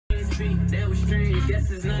street, they was strange. Guess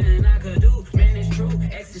there's nothing I could do. Man, it's true,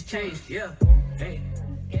 X has changed, yeah. Hey.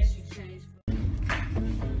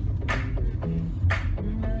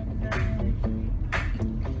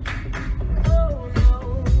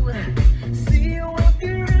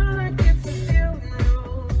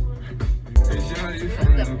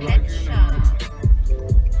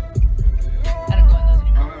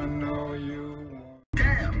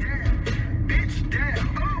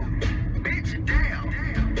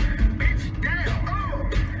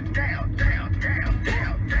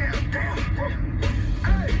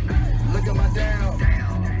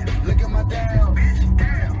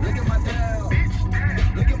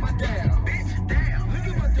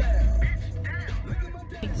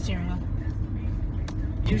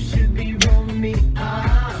 You should be rolling me,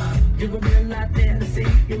 you're a real life fantasy,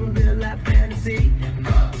 you're a real life fantasy,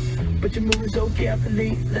 but you're moving so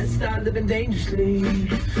carefully, let's start living dangerously.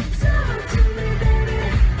 Talk to me, baby,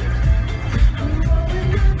 I'm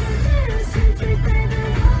rolling up the fantasy, sweet baby,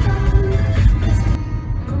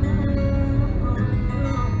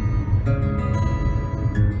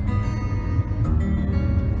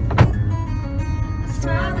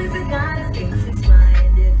 Smile is a guy that thinks it's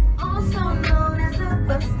minded, also known as a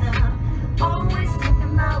buster, always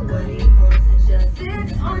talking about what he wants and just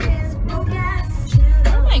sits on his broke ass.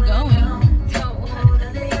 Where am I going? Don't hold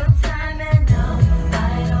under your time and no,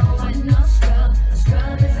 I don't want no scrub. A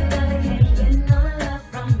scrub is a guy that can't get no love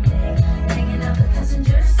from me. Hanging out the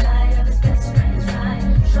passenger side of his best friend's ride,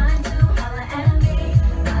 trying to holler at me.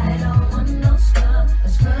 I don't want no scrub. A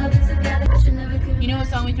scrub is a guy that you never could. You know what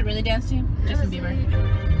song we could really dance to? Justin Bieber.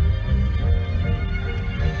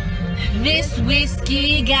 This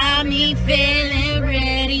whiskey got me feeling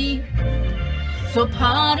ready, so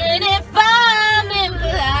pardon if I'm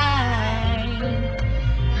impolite.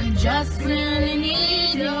 I just really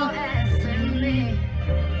need your ass from me.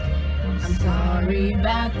 I'm sorry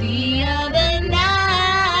about the other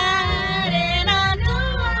night, and I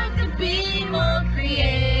know I could be more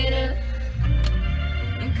creative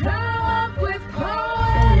and come up with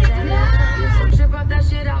poetic lines. Trip off that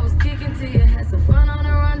shit I was kicking to you. Had some fun on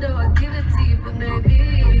the rondo, I give it to you, but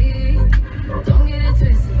baby, don't get it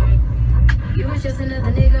twisted. You was just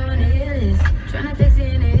another nigga on the hit list, tryna fix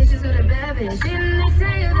any issues with a bad bitch. Didn't they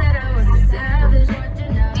tell you that I was a savage?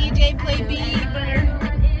 DJ play beat.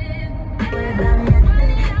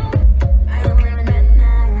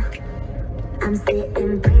 I'm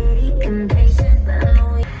sitting pretty impatient, but I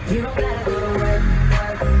know you don't gotta go to work,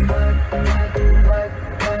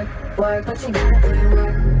 but you gotta put in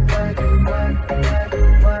work.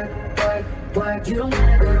 You don't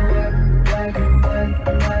gotta go to work.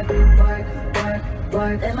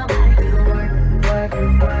 Let my body do the work.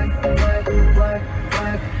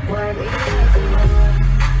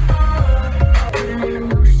 Put it in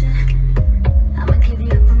motion. I'ma give you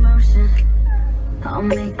a promotion. I'll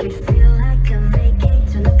make it feel like a vacate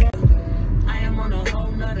to the bed. I am on a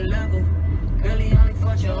whole nother level. Girl, he only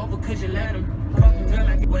fought you over cause you let him. Fucking girl,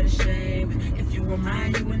 like what a shame. If you were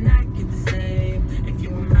mine, you would not get the same. If you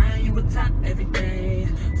were mine, you would top everything.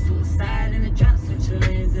 Suicide in the drop, switch your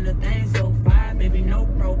lanes in the thing. So fire, baby, no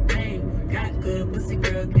propane. Got good pussy,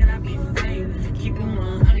 girl, can I be framed? Keep it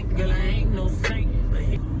 100, girl, I ain't no saint. But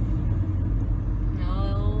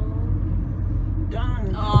No.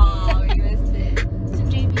 done. Oh, you missed it. Some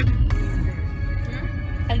JP.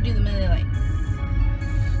 How to do the Millie Light.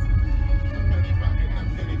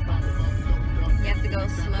 You have to go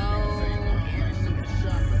slow.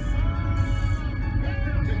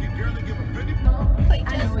 Play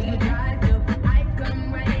I know you Justin. tried to. I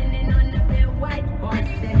come riding on the pale white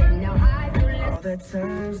horse, and now I do less. All the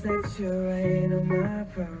times that you rain on my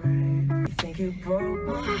parade, you think you broke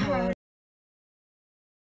my heart.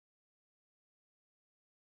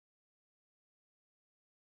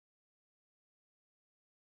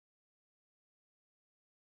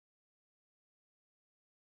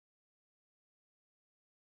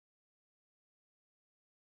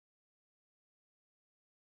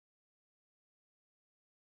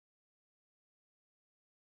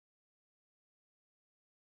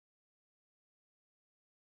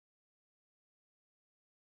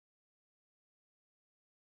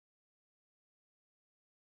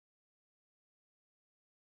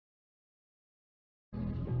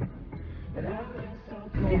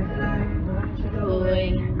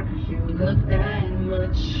 Boy, you look that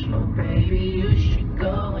much. Oh, baby, you